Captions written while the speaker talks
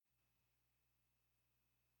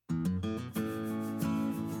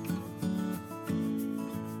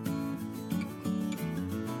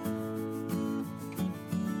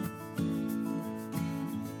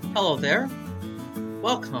Hello there.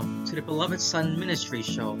 Welcome to the Beloved Son Ministry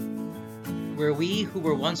Show, where we who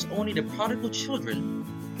were once only the prodigal children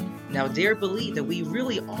now dare believe that we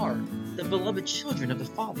really are the beloved children of the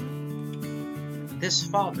Father. This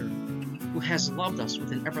Father who has loved us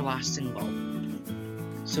with an everlasting love.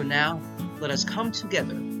 So now let us come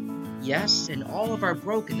together, yes, in all of our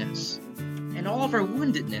brokenness and all of our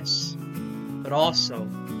woundedness, but also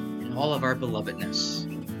in all of our belovedness,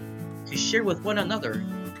 to share with one another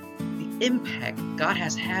the impact God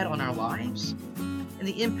has had on our lives and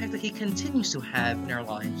the impact that He continues to have in our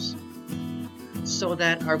lives, so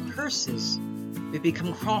that our curses may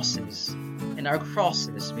become crosses and our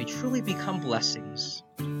crosses may truly become blessings.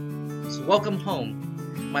 So welcome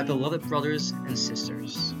home, my beloved brothers and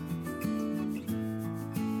sisters.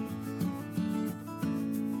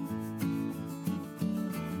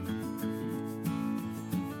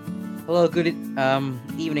 Hello, good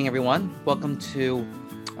evening, everyone. Welcome to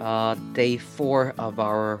day 4 of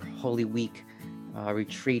our Holy Week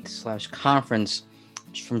retreat/conference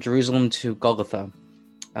from Jerusalem to Golgotha.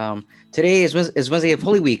 Today is Wednesday of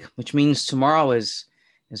Holy Week, which means tomorrow is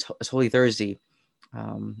Holy Thursday.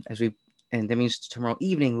 And that means tomorrow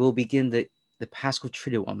evening we'll begin the Paschal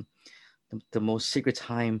Triduum, the most sacred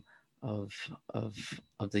time of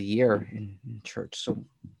the year in church. So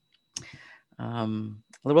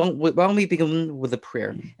why don't we begin with a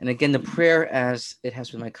prayer? And again, the prayer, as it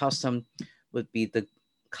has been my custom, would be the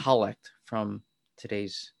collect from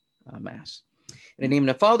today's Mass. In the name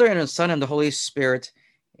of the Father, and of the Son, and the Holy Spirit,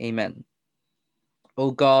 amen.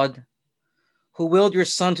 O God, who willed your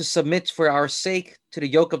Son to submit for our sake to the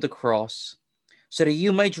yoke of the cross, so that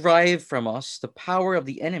you might drive from us the power of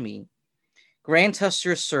the enemy, grant us,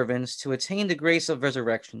 your servants, to attain the grace of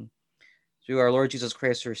resurrection through our Lord Jesus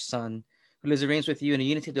Christ, your Son, who lives and reigns with you in the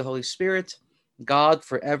unity of the Holy Spirit, God,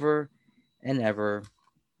 forever and ever.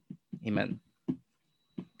 Amen.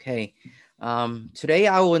 Okay. Today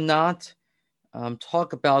I will not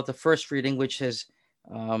talk about the first reading, which is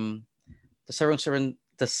the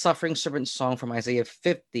Suffering Servant song from Isaiah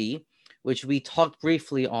 50, which we talked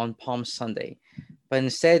briefly on Palm Sunday. But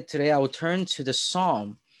instead, today I will turn to the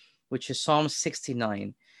Psalm, which is Psalm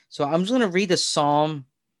 69. So I'm just going to read the Psalm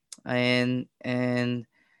and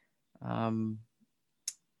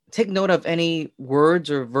take note of any words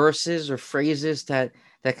or verses or phrases that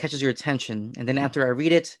catches your attention. And then after I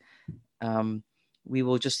read it, we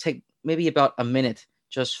will just take maybe about a minute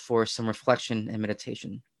just for some reflection and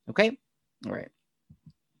meditation. Okay? All right.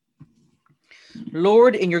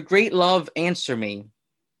 Lord, in your great love, answer me.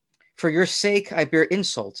 For your sake, I bear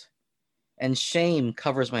insult, and shame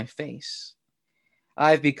covers my face.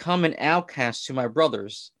 I've become an outcast to my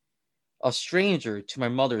brothers, a stranger to my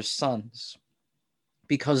mother's sons,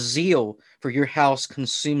 because zeal for your house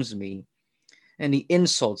consumes me, and the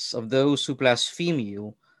insults of those who blaspheme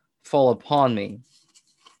you fall upon me.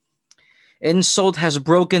 Insult has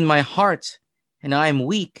broken my heart, and I am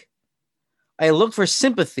weak. I looked for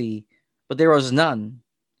sympathy, but there was none.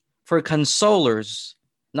 For consolers,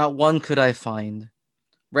 not one could I find.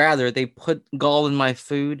 Rather, they put gall in my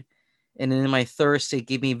food, and in my thirst they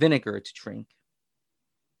gave me vinegar to drink.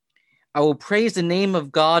 I will praise the name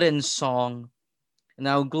of God in song, and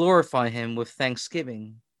I will glorify him with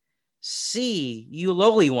thanksgiving. See, you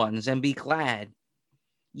lowly ones, and be glad.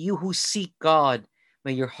 You who seek God,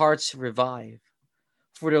 may your hearts revive.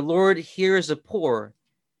 For the Lord hears the poor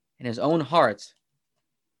in his own heart,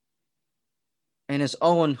 and his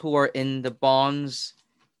own who are in the bonds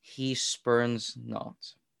he spurns not.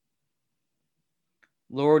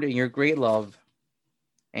 Lord, in your great love,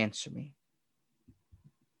 answer me.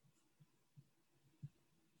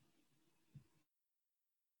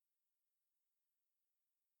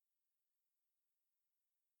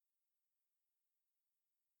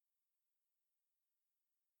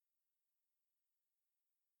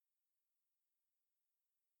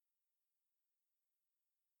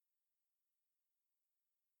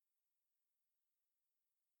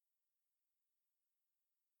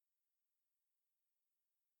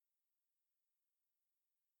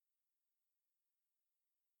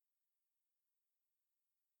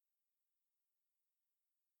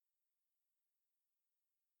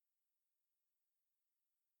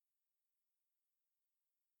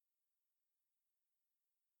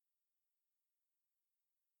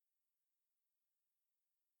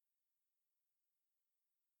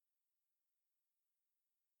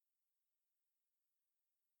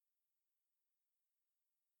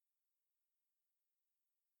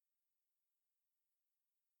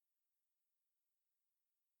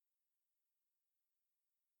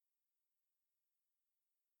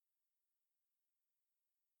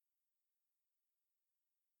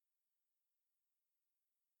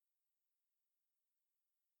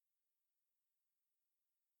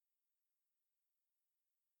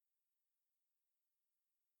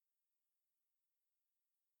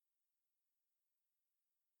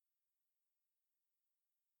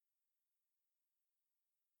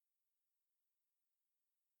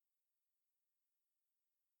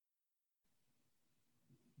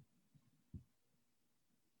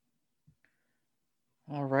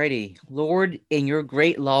 Alrighty. Lord, in your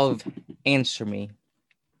great love, answer me.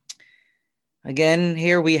 Again,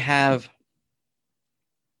 here we have,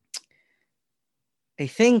 I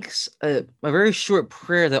think, a very short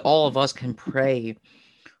prayer that all of us can pray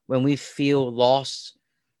when we feel lost,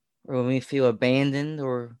 or when we feel abandoned,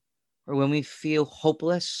 or when we feel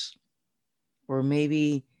hopeless, or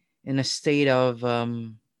maybe in a state of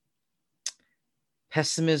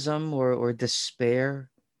pessimism or despair.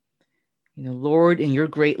 Lord, in your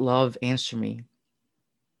great love, answer me.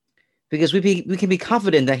 Because we can be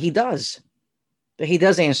confident that he does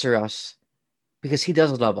answer us, because he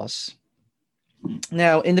does love us.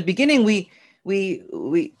 Now, in the beginning, we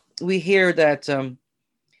hear that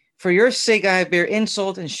for your sake I bear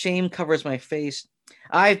insult, and shame covers my face.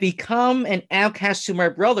 I've become an outcast to my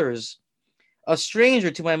brothers, a stranger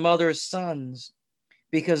to my mother's sons,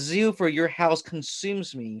 because zeal for your house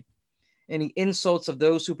consumes me, and the insults of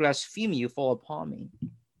those who blaspheme you fall upon me.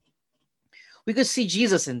 We could see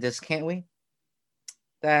Jesus in this, can't we?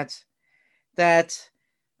 That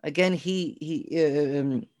again,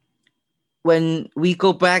 he when we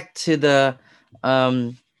go back to the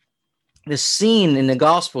scene in the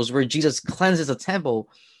Gospels where Jesus cleanses the temple,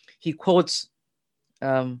 he quotes,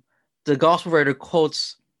 the Gospel writer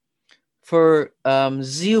quotes, for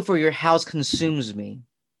zeal for your house consumes me,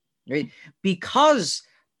 right? Because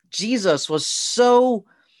Jesus was so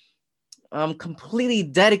completely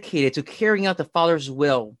dedicated to carrying out the Father's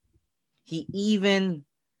will, he even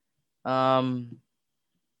rubbed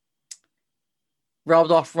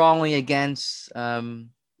off wrongly against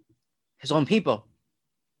his own people,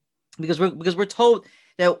 because we're told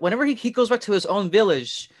that whenever he goes back to his own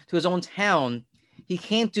village, to his own town, he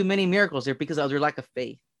can't do many miracles there because of their lack of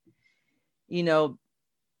faith.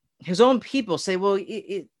 His own people say, well,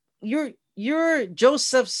 you're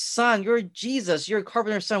Joseph's son, you're Jesus, you're a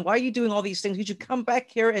carpenter's son. Why are you doing all these things? You should come back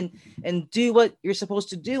here and do what you're supposed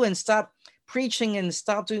to do, and stop preaching and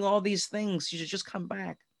stop doing all these things. You should just come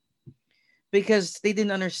back. Because they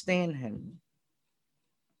didn't understand him.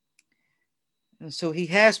 And so he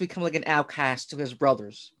has become like an outcast to his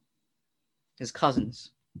brothers, his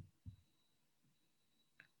cousins,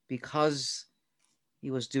 because he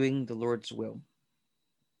was doing the Lord's will.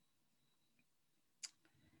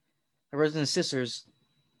 My brothers and sisters,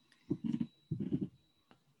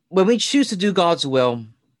 when we choose to do God's will,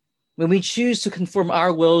 when we choose to conform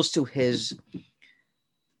our wills to his,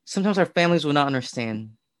 sometimes our families will not understand.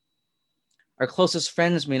 Our closest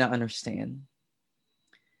friends may not understand.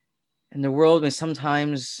 And the world may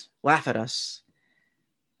sometimes laugh at us,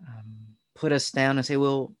 put us down and say,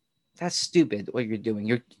 well, that's stupid what you're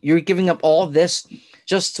doing. You're giving up all this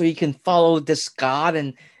just so you can follow this God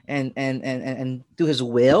and do his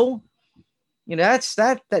will. That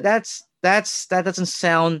doesn't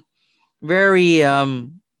sound very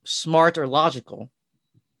smart or logical.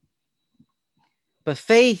 But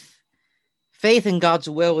faith in God's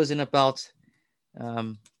will isn't about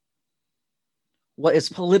what is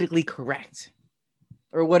politically correct,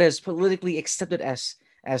 or what is politically accepted as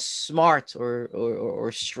smart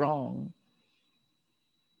or strong.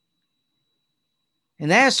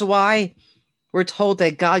 And that's why we're told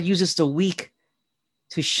that God uses the weak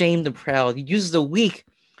to shame the proud. He uses the weak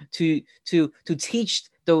to teach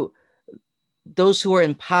those who are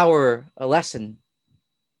in power a lesson,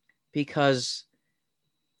 because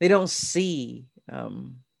they don't see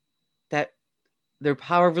that their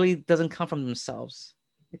power really doesn't come from themselves.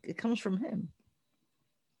 It comes from him.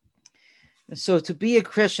 And so to be a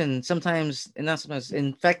Christian, sometimes, and not sometimes,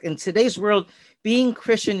 in fact, in today's world, being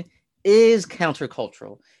Christian is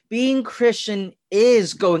countercultural. Being Christian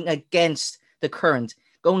is going against the current,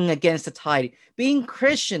 going against the tide. Being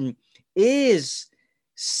Christian is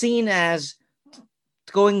seen as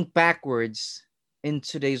going backwards in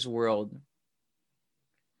today's world.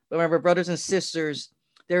 But my brothers and sisters,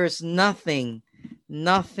 there is nothing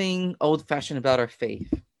old-fashioned about our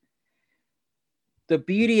faith. The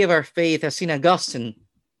beauty of our faith, as St. Augustine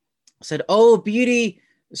said, oh, beauty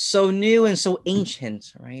so new and so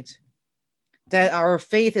ancient, right? That our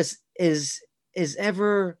faith is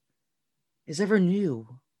ever new,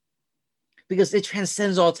 because it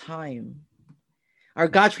transcends all time. Our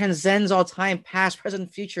God transcends all time, past,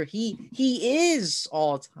 present, future. He is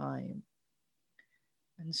all time.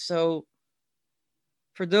 And so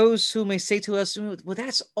for those who may say to us, well,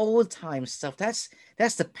 that's old time stuff. That's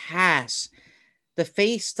the past. The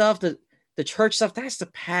faith stuff, the church stuff, that's the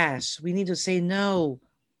past. We need to say, no.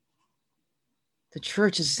 The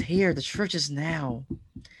church is here. The church is now.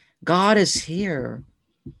 God is here.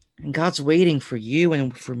 And God's waiting for you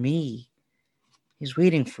and for me. He's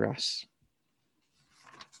waiting for us.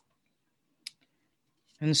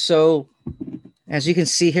 And so, as you can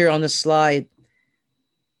see here on the slide,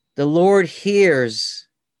 the Lord hears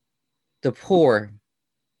the poor,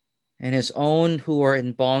 and his own who are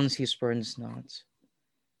in bonds he spurns not.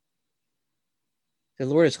 The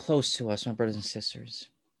Lord is close to us, my brothers and sisters.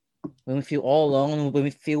 When we feel all alone, when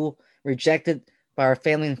we feel rejected by our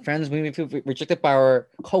family and friends, when we feel rejected by our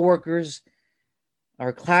coworkers,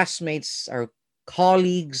 our classmates, our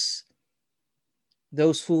colleagues,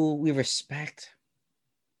 those who we respect,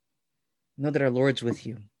 know that our Lord's with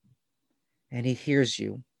you, and he hears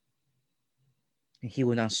you, and he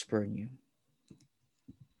will not spurn you.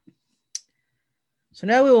 So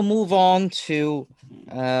now we will move on to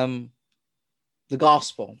the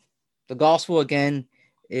gospel. The gospel again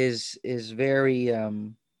is very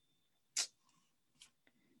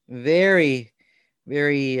very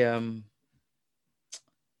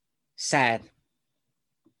sad.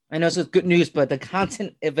 I know it's good news, but the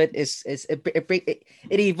content of it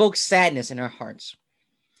it evokes sadness in our hearts.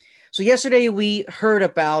 So yesterday we heard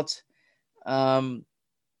about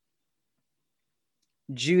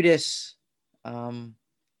Judas after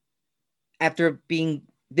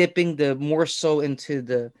dipping the morsel into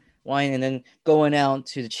the wine and then going out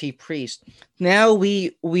to the chief priest. Now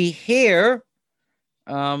we hear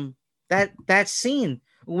that scene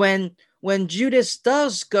when Judas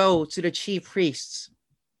does go to the chief priests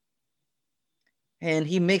and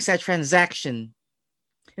he makes that transaction,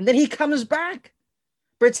 and then he comes back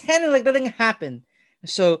pretending like nothing happened.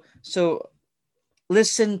 So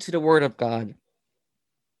listen to the word of God.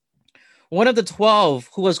 One of the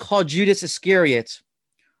 12, who was called Judas Iscariot,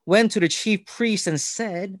 went to the chief priest and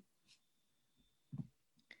said,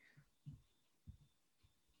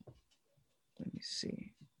 let me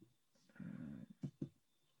see.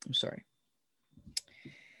 I'm sorry.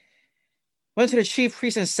 Went to the chief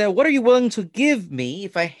priest and said, "What are you willing to give me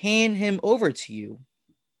if I hand him over to you?"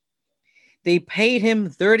 They paid him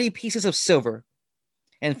 30 pieces of silver,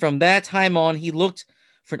 and from that time on, he looked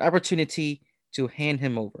for an opportunity to hand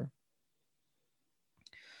him over.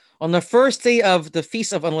 On the first day of the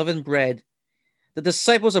Feast of Unleavened Bread, the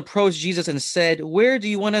disciples approached Jesus and said, "Where do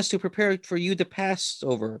you want us to prepare for you the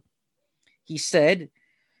Passover?" He said,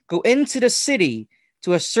 "Go into the city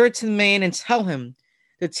to a certain man and tell him,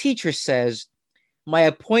 the teacher says, my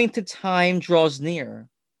appointed time draws near.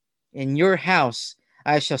 In your house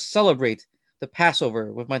I shall celebrate the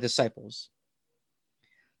Passover with my disciples."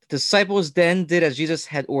 The disciples then did as Jesus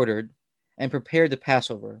had ordered and prepared the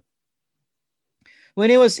Passover.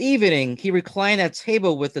 When it was evening, he reclined at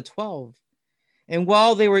table with the 12. And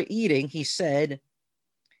while they were eating, he said,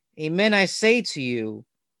 "Amen, I say to you,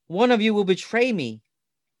 one of you will betray me."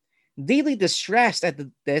 Deeply distressed at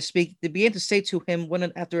this, they began to say to him one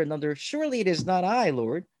after another, "Surely it is not I,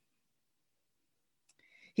 Lord."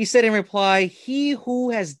 He said in reply, "He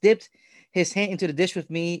who has dipped his hand into the dish with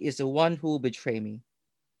me is the one who will betray me.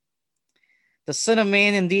 The Son of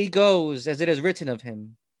Man indeed goes as it is written of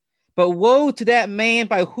him. But woe to that man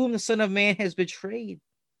by whom the Son of Man has betrayed.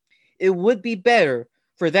 It would be better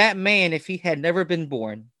for that man if he had never been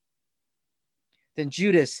born." Then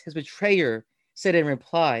Judas, his betrayer, said in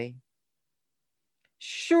reply,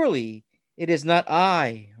 "Surely it is not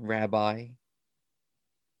I, Rabbi."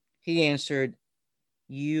 He answered,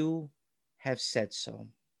 "You have said so."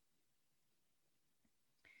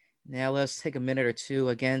 Now let's take a minute or two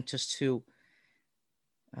again just to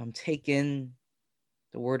take in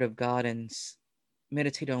the word of God and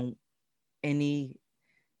meditate on any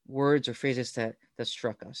words or phrases that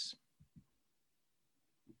struck us.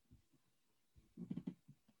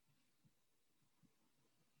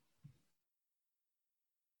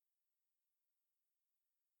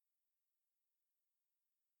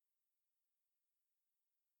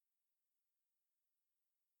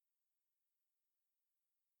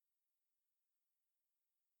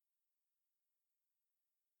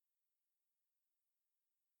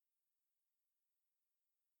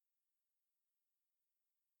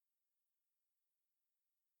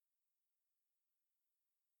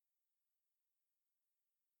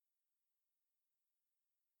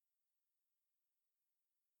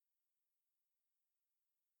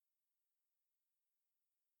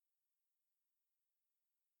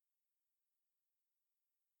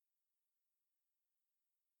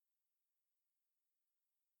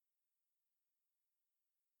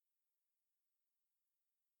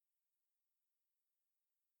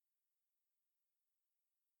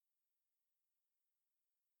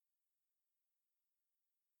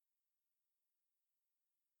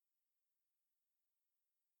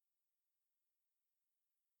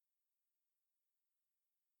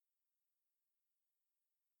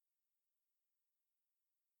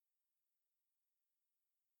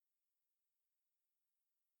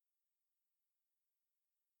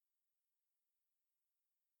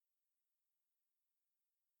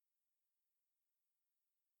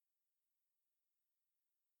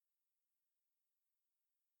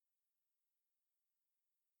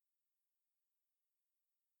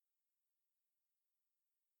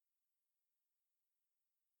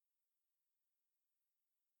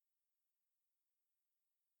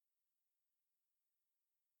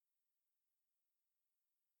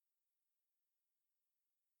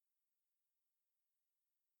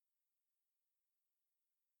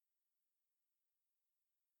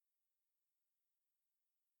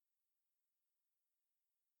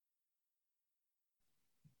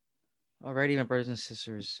 Alrighty, my brothers and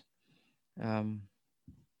sisters. Um,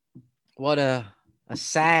 what a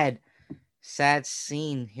sad, sad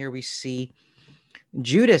scene here we see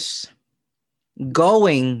Judas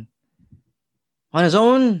going on his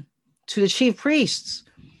own to the chief priests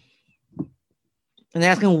and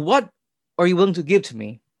asking, "What are you willing to give to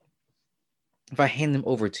me if I hand them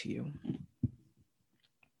over to you?"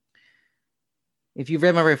 If you've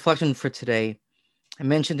read my reflection for today, I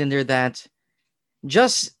mentioned in there that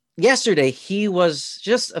just yesterday, he was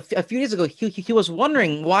just a few days ago, he was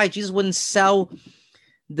wondering why Jesus wouldn't sell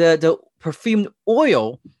the perfumed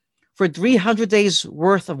oil for 300 days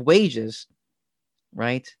worth of wages,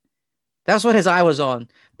 right? That's what his eye was on.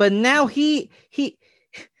 But now he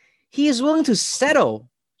is willing to settle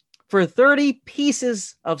for 30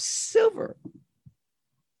 pieces of silver.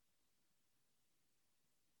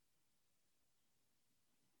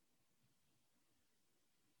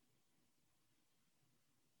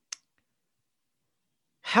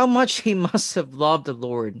 How much he must have loved the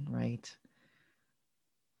Lord, right?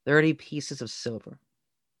 30 pieces of silver.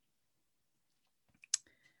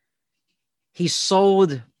 He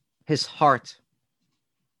sold his heart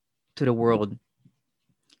to the world.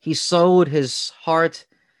 He sold his heart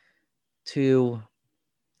to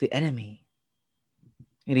the enemy.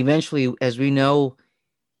 And eventually, as we know,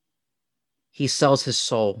 he sells his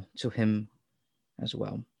soul to him as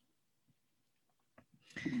well.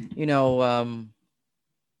 You know,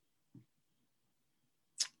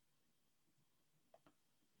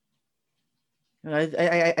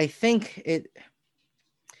 I think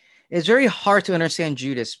it's very hard to understand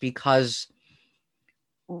Judas because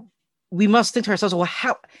we must think to ourselves,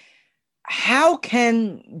 well, how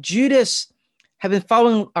can Judas have been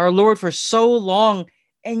following our Lord for so long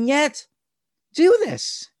and yet do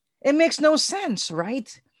this? It makes no sense,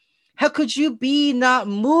 right? How could you be not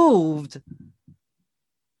moved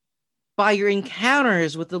by your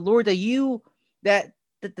encounters with the Lord that you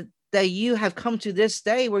have come to this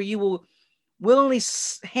day where you will willingly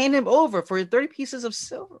hand him over for 30 pieces of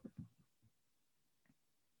silver?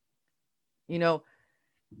 You know,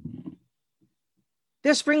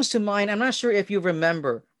 this brings to mind, I'm not sure if you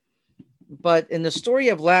remember, but in the story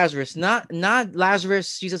of Lazarus, not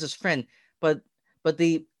Lazarus, Jesus' friend, but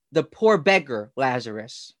the poor beggar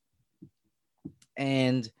Lazarus.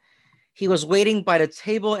 And he was waiting by the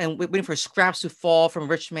table and waiting for scraps to fall from a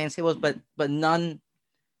rich man's table, but none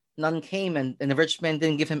came, and the rich man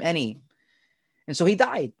didn't give him any. And so he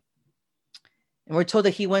died. And we're told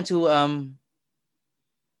that he went to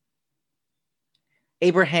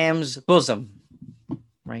Abraham's bosom,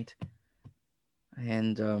 right?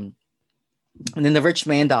 And then the rich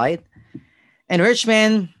man died, and the rich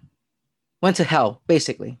man went to hell,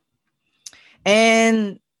 basically.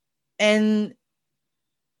 And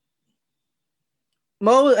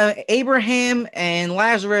Abraham and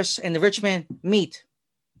Lazarus and the rich man meet.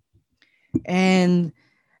 And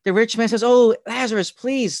the rich man says, "Oh, Lazarus,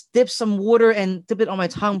 please dip some water and dip it on my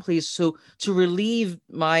tongue, please, so to relieve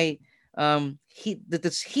my heat,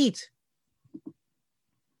 this heat."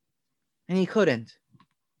 And he couldn't,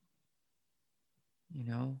 you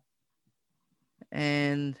know.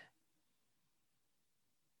 And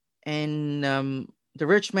the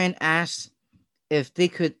rich man asked if he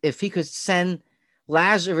could send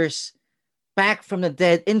Lazarus back from the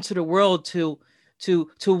dead into the world to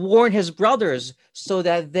warn his brothers so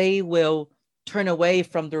that they will turn away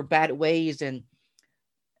from their bad ways and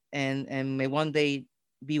may one day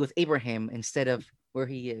be with Abraham instead of where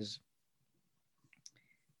he is.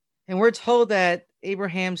 And we're told that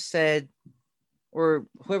Abraham said, or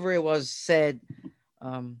whoever it was said,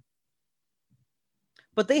 but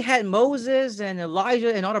they had Moses and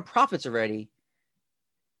Elijah and all the prophets already.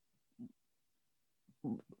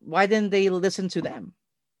 Why didn't they listen to them?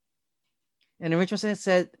 And the rich man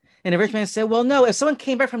said, "Well, no, if someone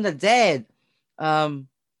came back from the dead, then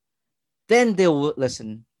they'll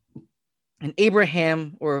listen." And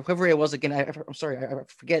Abraham, or whoever it was again, I'm sorry, I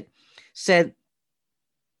forget, said,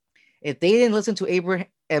 if they didn't listen to Abraham,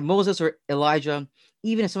 Moses or Elijah,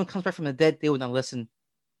 even if someone comes back from the dead, they would not listen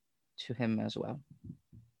to him as well.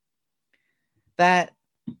 That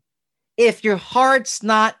if your heart's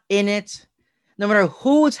not in it, no matter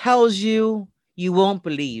who tells you, you won't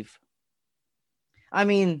believe. I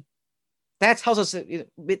mean, that tells us,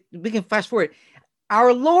 we can fast forward.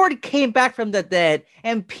 Our Lord came back from the dead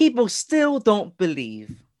and people still don't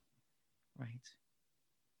believe. Right?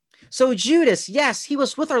 So Judas, yes, he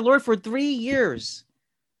was with our Lord for 3 years.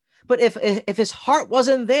 But if his heart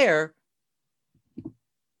wasn't there,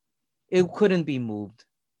 it couldn't be moved.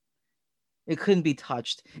 It couldn't be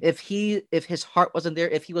touched. If his heart wasn't there,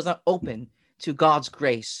 if he was not open to God's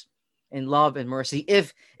grace and love and mercy.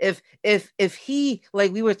 If he,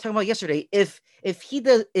 like we were talking about yesterday, if he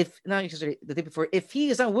does, if not yesterday, the day before, if he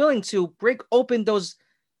is not willing to break open those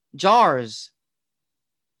jars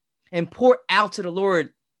and pour out to the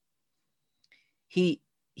Lord, he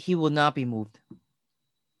will not be moved.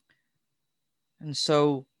 And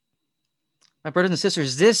so, my brothers and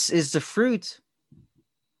sisters, this is the fruit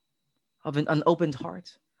of an unopened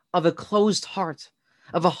heart, of a closed heart,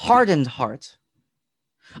 of a hardened heart,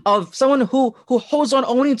 of someone who holds on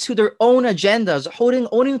only to their own agendas,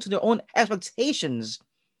 owning to their own expectations,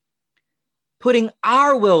 putting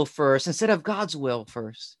our will first instead of God's will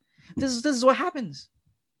first. This is what happens.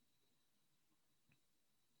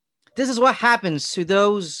 This is what happens to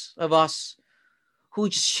those of us who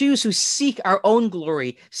choose to seek our own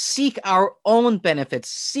glory, seek our own benefits,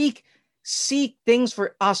 seek things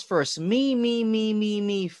for us first.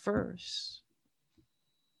 Me first.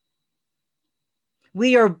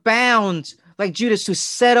 We are bound, like Judas, to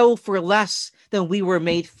settle for less than we were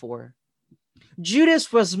made for.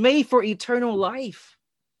 Judas was made for eternal life.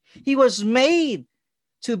 He was made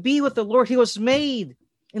to be with the Lord. He was made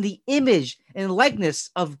in the image and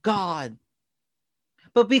likeness of God.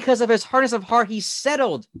 But because of his hardness of heart, he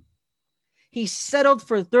settled. He settled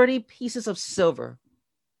for 30 pieces of silver.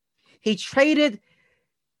 He traded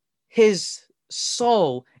his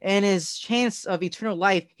soul and his chance of eternal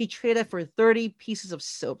life. He traded for 30 pieces of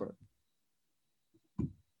silver.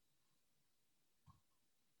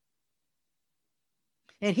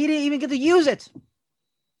 And he didn't even get to use it.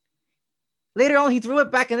 Later on, he threw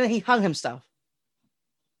it back and then he hung himself.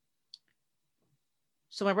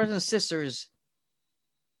 So my brothers and sisters,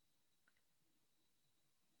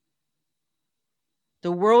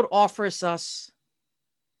 the world offers us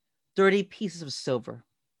 30 pieces of silver.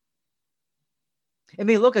 It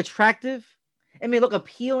may look attractive. It may look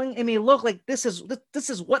appealing. It may look like this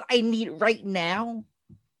is what I need right now.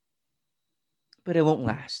 But it won't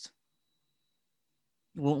last.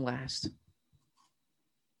 It won't last.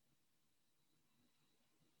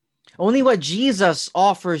 Only what Jesus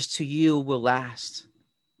offers to you will last.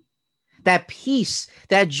 That peace,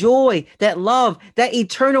 that joy, that love, that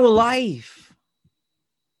eternal life.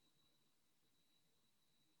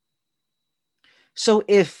 So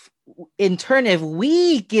if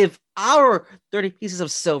we give our 30 pieces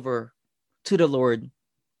of silver to the Lord,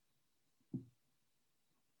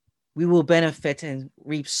 we will benefit and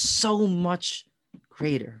reap so much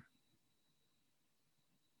greater.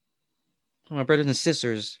 My brothers and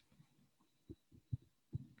sisters,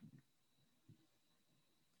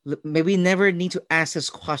 may we never need to ask this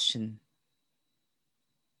question.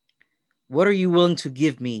 What are you willing to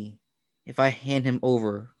give me if I hand him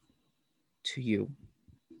over to you?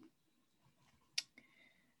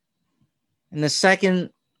 And the second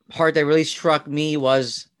part that really struck me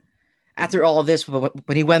was after all of this, when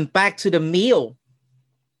he went back to the meal,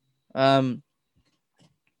 he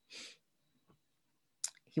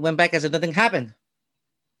went back as if nothing happened.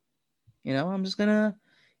 You know, I'm just gonna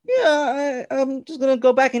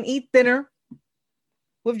go back and eat dinner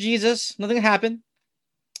with Jesus. Nothing happened.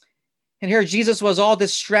 And here Jesus was all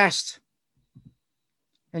distressed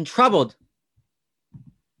and troubled,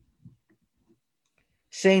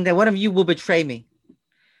 saying that one of you will betray me.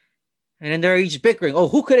 And then they're each bickering. Oh,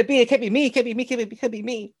 who could it be? It can't be me. It can't be me. It can't be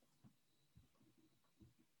me.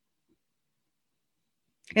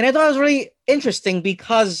 And I thought it was really interesting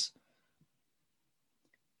because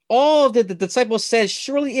all of the disciples said,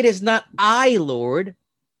 surely it is not I, Lord,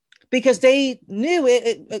 because they knew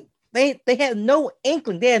it. They had no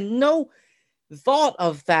inkling. They had no thought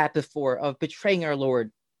of that before, of betraying our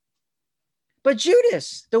Lord. But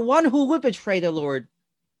Judas, the one who would betray the Lord,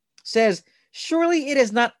 says, surely it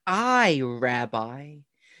is not I, Rabbi.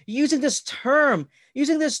 Using this term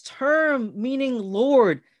meaning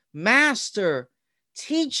Lord, Master,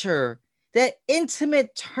 Teacher, that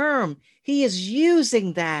intimate term, he is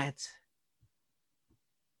using that,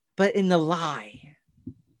 but in the lie.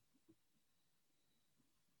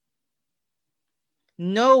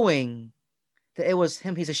 Knowing that it was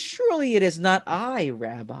him, he says, surely it is not I,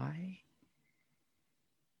 Rabbi.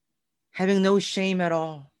 Having no shame at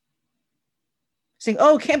all. Saying,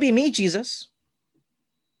 oh, it can't be me, Jesus.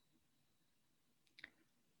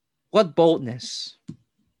 What boldness.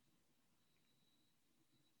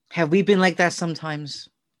 Have we been like that sometimes?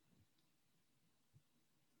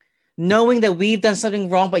 Knowing that we've done something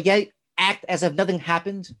wrong, but yet act as if nothing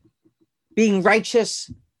happened. Being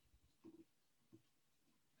righteous.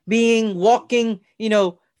 Walking,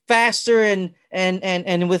 faster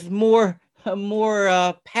and with more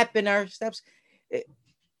pep in our steps.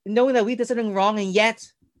 Knowing that we did something wrong, and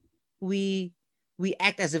yet we we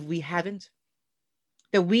act as if we haven't.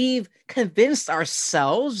 That we've convinced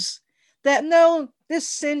ourselves that no, this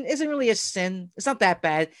sin isn't really a sin. It's not that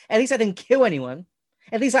bad. At least I didn't kill anyone.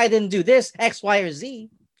 At least I didn't do this, X, Y, or Z.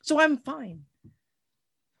 So I'm fine.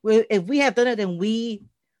 Well, if we have done it, then we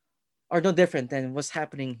are no different than what's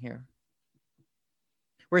happening here.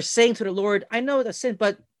 We're saying to the Lord, I know it's a sin,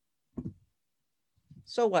 but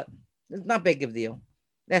so what? It's not a big of a deal.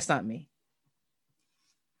 That's not me.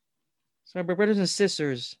 So, my brothers and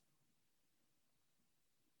sisters,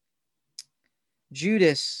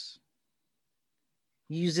 Judas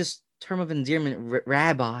used this term of endearment,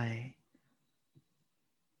 rabbi,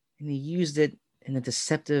 and he used it in a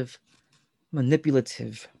deceptive,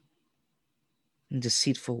 manipulative, and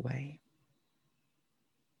deceitful way.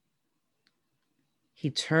 He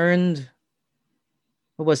turned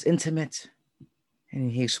what was intimate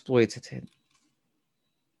and he exploited it.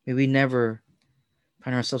 May we never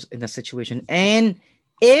find ourselves in that situation. And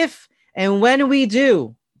if and when we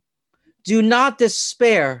do not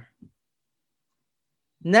despair.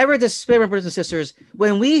 Never despair, my brothers and sisters.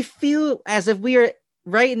 When we feel as if we are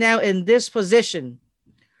right now in this position,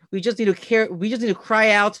 we just need to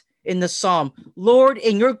cry out in the psalm, Lord,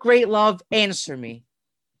 in your great love, answer me.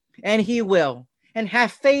 And he will. And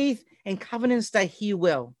have faith and confidence that he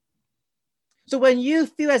will. So when you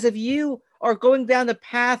feel as if you are going down the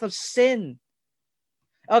path of sin,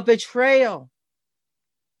 of betrayal,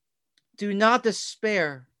 do not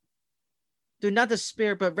despair. Do not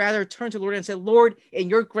despair, but rather turn to the Lord and say, Lord, in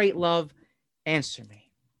your great love, answer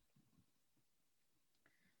me.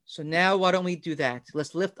 So now, why don't we do that?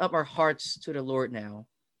 Let's lift up our hearts to the Lord now.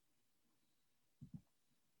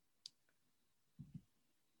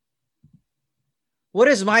 What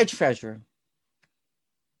is my treasure?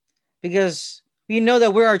 Because we know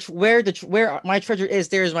that where my treasure is,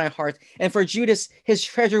 there is my heart. And for Judas, his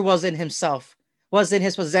treasure was in himself, was in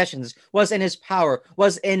his possessions, was in his power,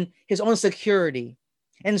 was in his own security.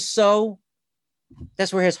 And so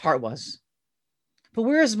that's where his heart was. But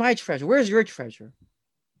where is my treasure? Where is your treasure?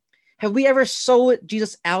 Have we ever sold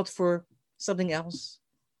Jesus out for something else?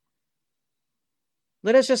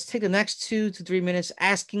 Let us just take the next 2 to 3 minutes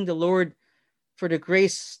asking the Lord for the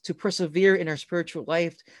grace to persevere in our spiritual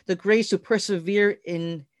life, the grace to persevere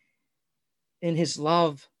in his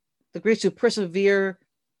love, the grace to persevere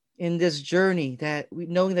in this journey, that we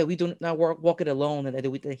knowing that we do not walk it alone, and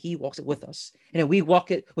that he walks it with us, and that we walk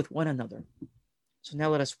it with one another. So now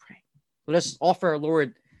let us pray. Let us offer our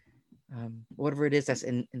Lord whatever it is that's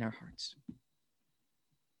in our hearts.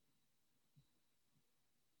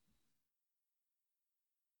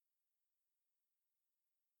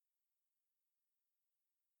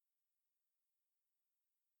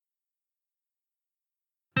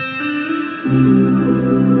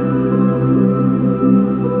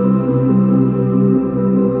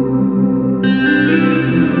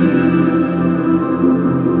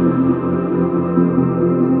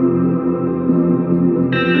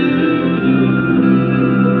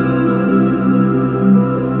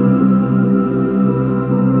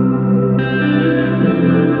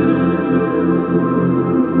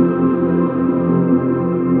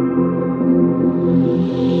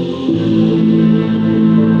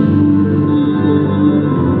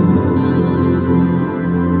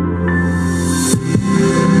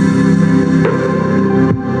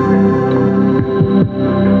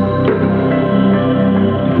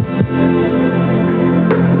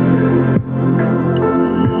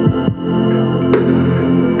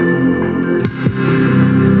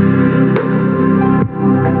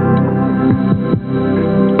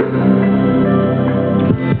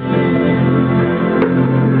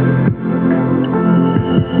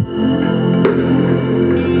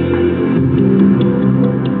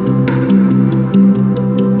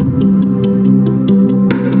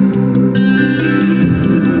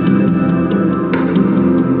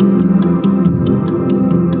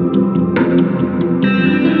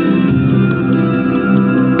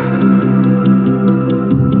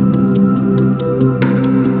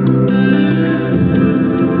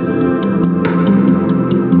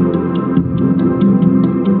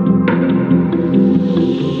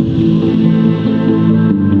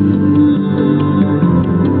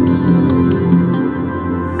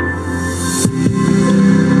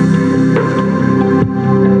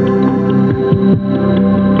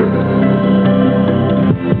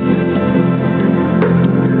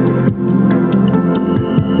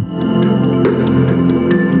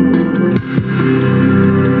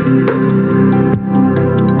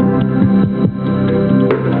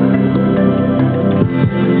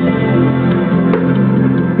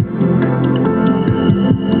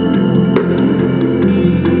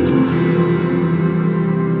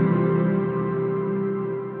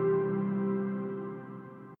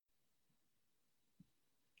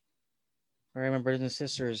 All right, my brothers and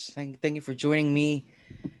sisters, thank you for joining me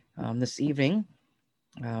this evening.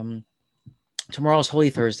 Tomorrow's Holy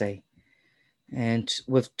Thursday, and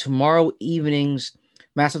with tomorrow evening's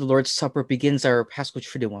Mass of the Lord's Supper begins our Paschal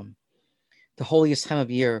Triduum, the holiest time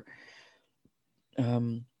of year.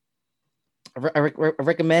 I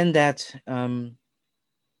recommend that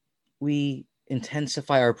we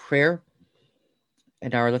intensify our prayer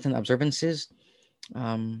and our Lenten observances.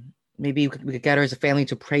 Maybe we could gather as a family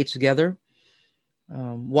to pray together.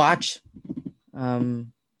 Watch The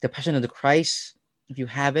Passion of the Christ if you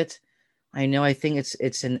have it. I think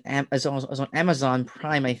it's on Amazon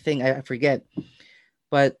Prime. I think I forget,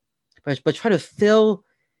 but try to fill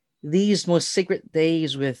these most sacred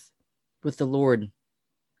days with the Lord,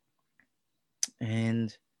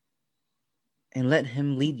 and let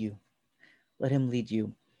Him lead you. Let Him lead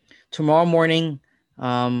you. Tomorrow morning,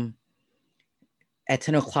 at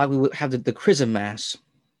 10 o'clock, we will have the Chrism Mass,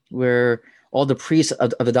 where all the priests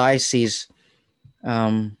of the diocese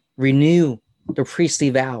renew their priestly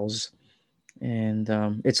vows. And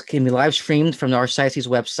it can be live streamed from the Archdiocese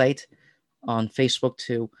website on Facebook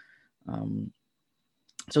too.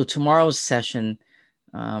 So tomorrow's session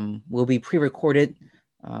will be pre-recorded,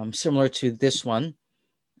 similar to this one.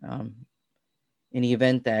 In the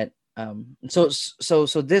event that so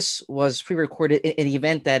this was pre-recorded in the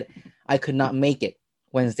event that I could not make it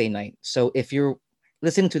Wednesday night. So if you're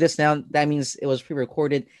listening to this now, that means it was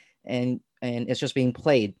pre-recorded and it's just being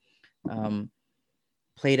played out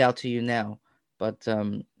to you now. But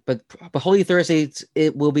Holy Thursday,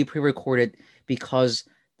 it will be pre-recorded because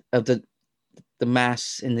of the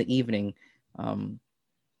Mass in the evening, so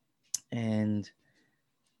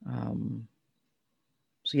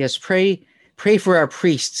yes, pray for our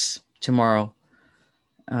priests tomorrow,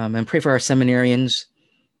 and pray for our seminarians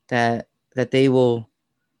that they will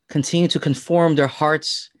continue to conform their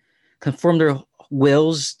hearts, conform their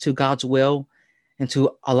wills to God's will, and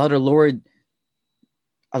to allow the Lord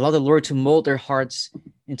to mold their hearts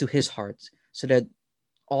into His heart, so that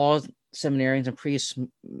all seminarians and priests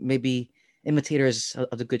may be imitators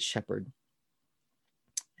of the Good Shepherd.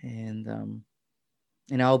 And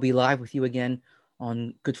I'll be live with you again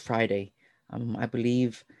on Good Friday. I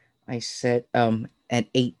believe I said at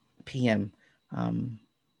 8 p.m.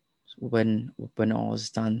 When all is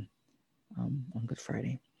done on Good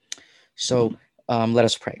Friday. So let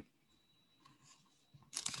us pray.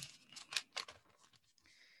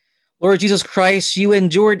 Lord Jesus Christ, you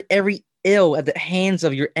endured every ill at the hands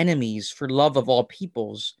of your enemies for love of all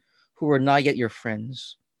peoples who are not yet your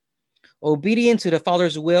friends. Obedient to the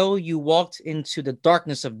Father's will, you walked into the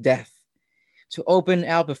darkness of death to open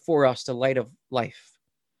out before us the light of life.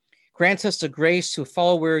 Grant us the grace to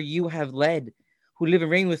follow where you have led, who live and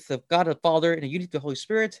reign with the God the Father and the unity of the Holy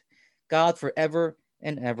Spirit, God forever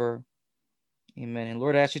and ever. Amen. And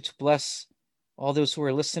Lord, I ask you to bless all those who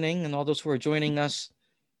are listening and all those who are joining us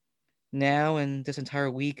now and this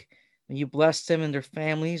entire week. May you bless them and their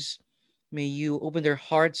families. May you open their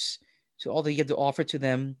hearts to all that you have to offer to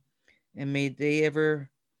them. And may you ever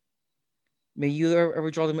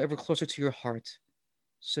draw them ever closer to your heart,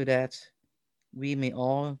 so that we may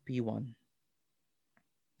all be one.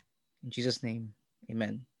 In Jesus' name,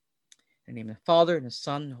 amen. In the name of the Father, and the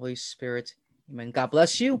Son, and the Holy Spirit, amen. God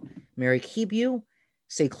bless you. Mary keep you.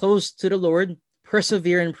 Stay close to the Lord.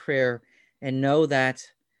 Persevere in prayer. And know that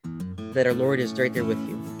our Lord is right there with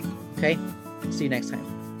you. Okay? See you next time.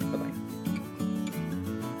 Bye-bye.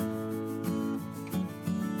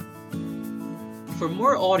 For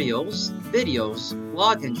more audios, videos,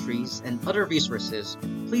 blog entries, and other resources,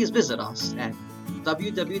 please visit us at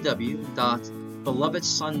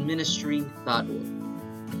www.belovedsonministry.org.